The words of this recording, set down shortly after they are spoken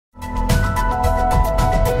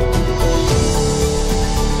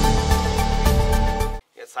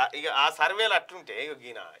ఇక ఆ సర్వేలు అట్లుంటే ఇక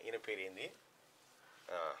ఈయన పేరు ఏంది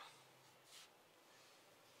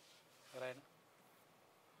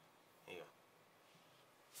ఇక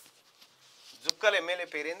జుక్కల్ ఎమ్మెల్యే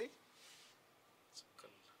పేరేంది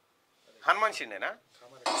హనుమాన్ షిండేనా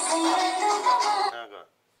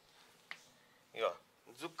ఇక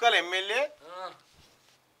జుక్కల్ ఎమ్మెల్యే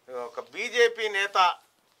ఒక బీజేపీ నేత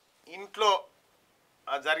ఇంట్లో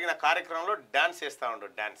జరిగిన కార్యక్రమంలో డాన్స్ చేస్తా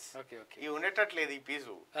ఉండడు డాన్స్ ఇవి ఉండేటట్లేదు ఈ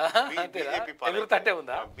పీసు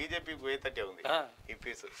బీజేపీ పోయేటట్టే ఉంది ఈ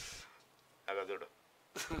పీసు అగా చూడు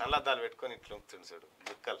నల్లద్దాలు పెట్టుకొని ఇట్లా ఉంచుండు చూడు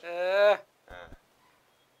జుక్కల్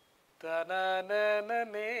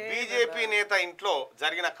బీజేపీ నేత ఇంట్లో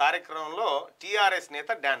జరిగిన కార్యక్రమంలో టిఆర్ఎస్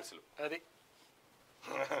నేత డాన్సులు అది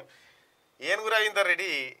ఏనుగు రవీందర్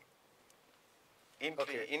రెడ్డి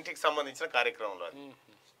ఇంటికి సంబంధించిన కార్యక్రమంలో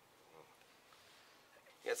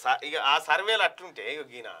ఇక ఆ సర్వేలు అట్లుంటే ఇక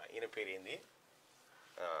ఈయన పేరు ఏంది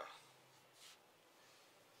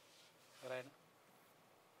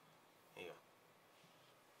ఇక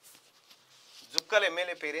జుక్కల్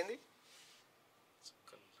ఎమ్మెల్యే పేరేంది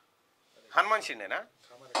హనుమాన్ షిండేనా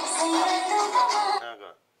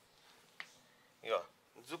ఇక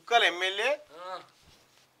జుక్కల్ ఎమ్మెల్యే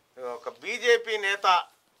ఒక బీజేపీ నేత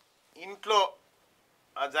ఇంట్లో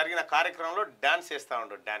జరిగిన కార్యక్రమంలో డాన్స్ చేస్తా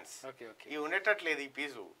ఉండడు డాన్స్ ఇవి ఉండేటట్లేదు ఈ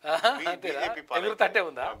పీసు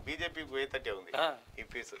బీజేపీ పోయేటట్టే ఉంది ఈ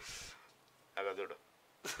పీసు అగా చూడు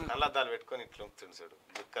నల్లద్దాలు పెట్టుకొని ఇట్లా ఉంచుండు చూడు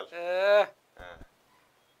జుక్కల్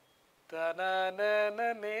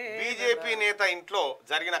బీజేపీ నేత ఇంట్లో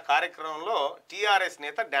జరిగిన కార్యక్రమంలో టిఆర్ఎస్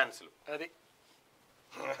నేత డాన్సులు అది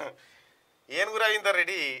ఏనుగు రవీందర్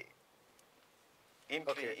రెడ్డి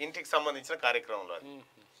ఇంటికి సంబంధించిన కార్యక్రమంలో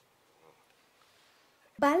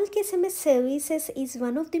Bulk SMS services is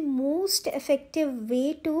one of the most effective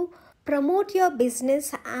way to promote your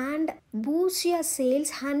business and boost your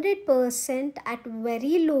sales 100% at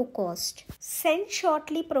very low cost. Send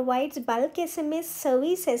Shortly provides bulk SMS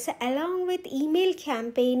services along with email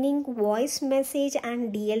campaigning, voice message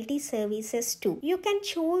and DLT services too. You can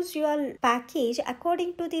choose your package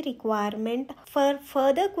according to the requirement. For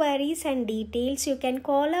further queries and details, you can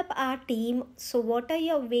call up our team. So what are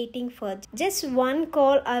you waiting for? Just one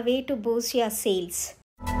call away to boost your sales.